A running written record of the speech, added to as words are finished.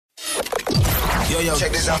Yo,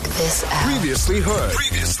 check this out. Previously heard.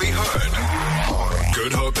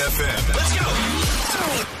 Good Hope FM. Let's go.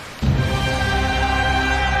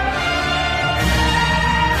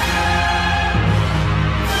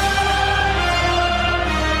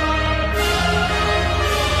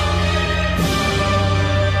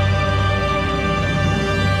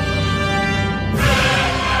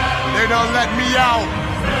 They don't let me out.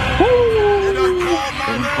 They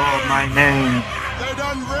don't call my name. They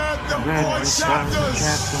done read the four chapters.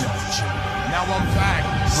 Now I'm back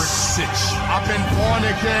with 6. I've been born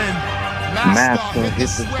again. Master hit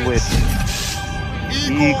the switch.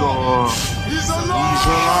 Igor. He's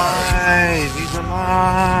alive. He's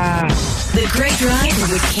alive. The Great Ride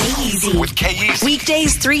with Kyeezi.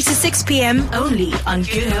 Weekdays 3 to 6 p.m. only on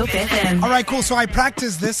Good Hope FM. All right, cool. So I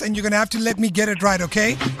practiced this, and you're going to have to let me get it right,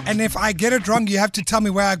 okay? And if I get it wrong, you have to tell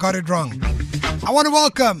me where I got it wrong. I want to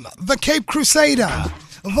welcome the Cape Crusader,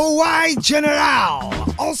 the Y General,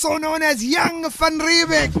 also known as Young van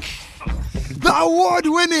Riebeck, the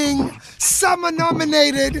award-winning,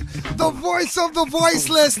 summer-nominated, the voice of the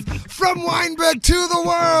voiceless, from Weinberg to the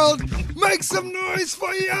world. Make some noise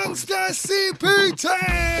for Youngsta CPT!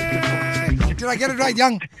 Did I get it right,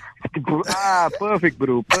 Young? Perfect,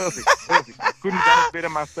 bro. Perfect. Couldn't have done it better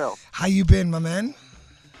myself. How you been, my man?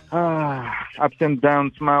 Ups and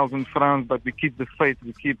downs, smiles and frowns, but we keep the faith,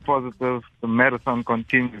 we keep positive. The marathon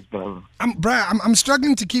continues, brother. I'm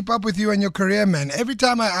struggling to keep up with you and your career, man. Every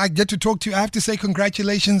time I get to talk to you, I have to say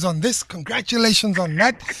congratulations on this, congratulations on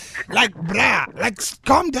that. Like,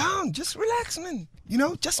 calm down, just relax, man. You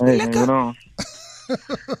know, just be like I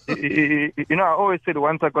always said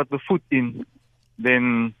once I got the foot in,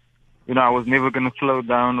 then, I was never going to slow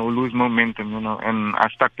down or lose momentum, and I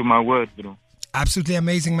stuck to my word, bro. Absolutely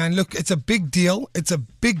amazing, man. Look, it's a big deal. It's a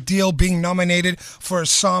big deal being nominated for a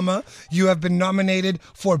SAMA. You have been nominated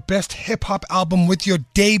for Best Hip Hop Album with your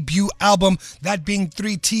debut album, that being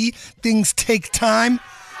 3T. Things Take Time.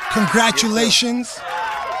 Congratulations.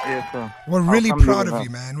 Yes, sir. We're really proud of you,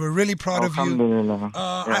 man. We're really proud of you.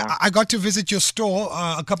 I got to visit your store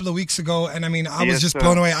a couple of weeks ago, and I was just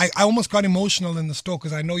blown away. I almost got emotional in the store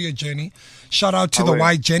because I know your journey. Shout out to the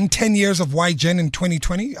Y Gen. 10 years of Y Gen in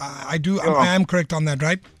 2020. I am correct on that,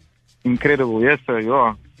 right? Incredible. Yes, sir. You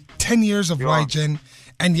are. 10 years of Y Gen.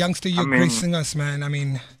 And Youngster, you're gracing us,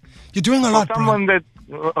 man. You're doing a lot, bro.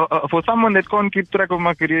 For someone that can't keep track of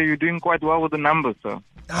my career, you're doing quite well with the numbers, sir.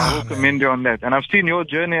 I will commend you on that. And I've seen your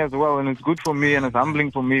journey as well, and it's good for me and it's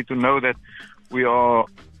humbling for me to know that we are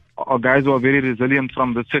guys who are very resilient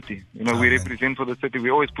from the city. We represent for the city. We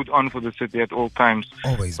always put on for the city at all times.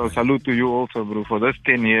 Always. So salute to you also, bro, for this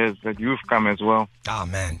 10 years that you've come as well.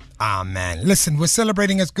 Man. Listen, we're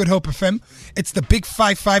celebrating as Good Hope FM. It's the big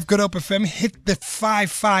 5-5 Good Hope FM. Hit the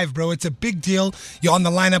 5-5, bro. It's a big deal. You're on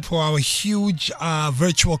the lineup for our huge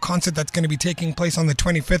virtual concert that's going to be taking place on the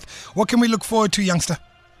 25th. What can we look forward to, Youngster?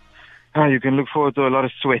 You can look forward to a lot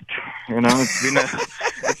of sweat.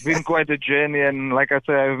 It's been quite a journey, and like I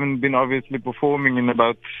said, I haven't been obviously performing in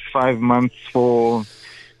about 5 months for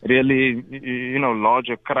really,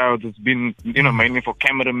 larger crowds. It's been, mainly for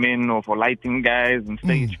cameramen or for lighting guys and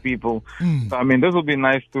stage people. So, this will be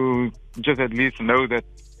nice to just at least know that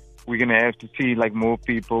we're going to have to see more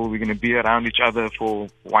people. We're going to be around each other for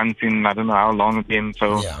once in I don't know how long again.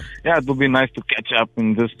 So it will be nice to catch up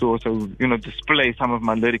and just to also, display some of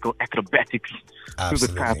my lyrical acrobatics to the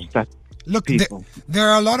crowd. Look, there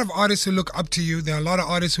are a lot of artists who look up to you. There are a lot of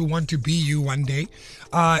artists who want to be you one day.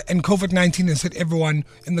 And COVID-19 has hit everyone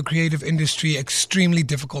in the creative industry extremely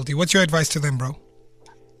difficulty. What's your advice to them, bro?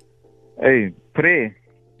 Hey, pray,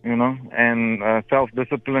 and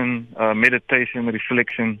self-discipline, meditation,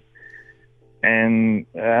 reflection. And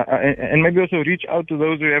maybe also reach out to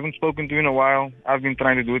those who you haven't spoken to in a while. I've been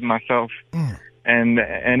trying to do it myself. And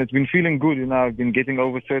it's been feeling good. I've been getting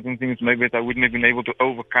over certain things maybe that I wouldn't have been able to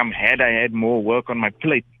overcome had I had more work on my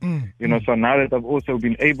plate. So now that I've also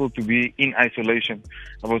been able to be in isolation,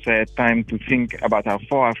 I've also had time to think about how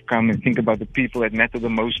far I've come and think about the people that matter the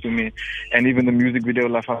most to me. And even the music video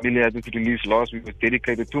La Familia I just released last week was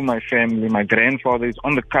dedicated to my family. My grandfather is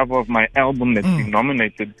on the cover of my album that's been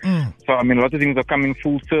nominated. So, a lot of things are coming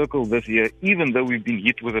full circle this year. Even though we've been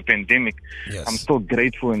hit with a pandemic, I'm still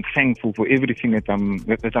grateful and thankful for everything that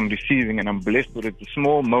I'm receiving, and I'm blessed with it. The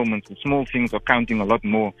small moments, the small things are counting a lot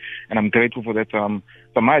more, and I'm grateful for that.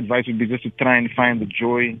 So my advice would be just to try and find the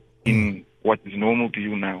joy in what is normal to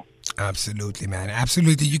you now. Absolutely, man.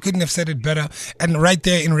 Absolutely. You couldn't have said it better. And right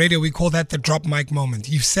there in radio, we call that the drop mic moment.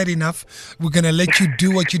 You've said enough. We're going to let you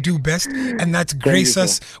do what you do best, and that's grace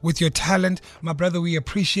us with your talent. My brother, we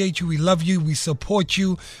appreciate you. We love you. We support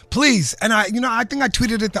you. Please, and I think I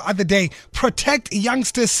tweeted it the other day, protect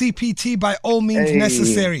Youngsta CPT by all means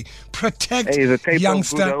necessary. Protect the tape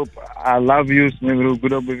Youngsta. Of Good Hope. I love you.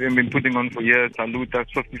 Good Hope we've been putting on for years. Salute us.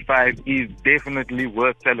 55 is definitely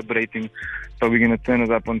worth celebrating. So we're going to turn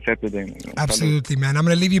it up on Saturday. Absolutely, man. I'm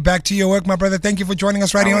going to leave you back to your work, my brother. Thank you for joining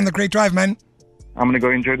us right here on The Great Drive, man. I'm going to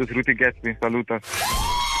go enjoy this Ruti Gatsby. Salute us.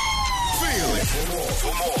 Feel it.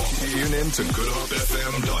 For more, tune in to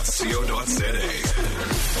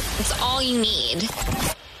goodhopefm.co.za. It's all you need.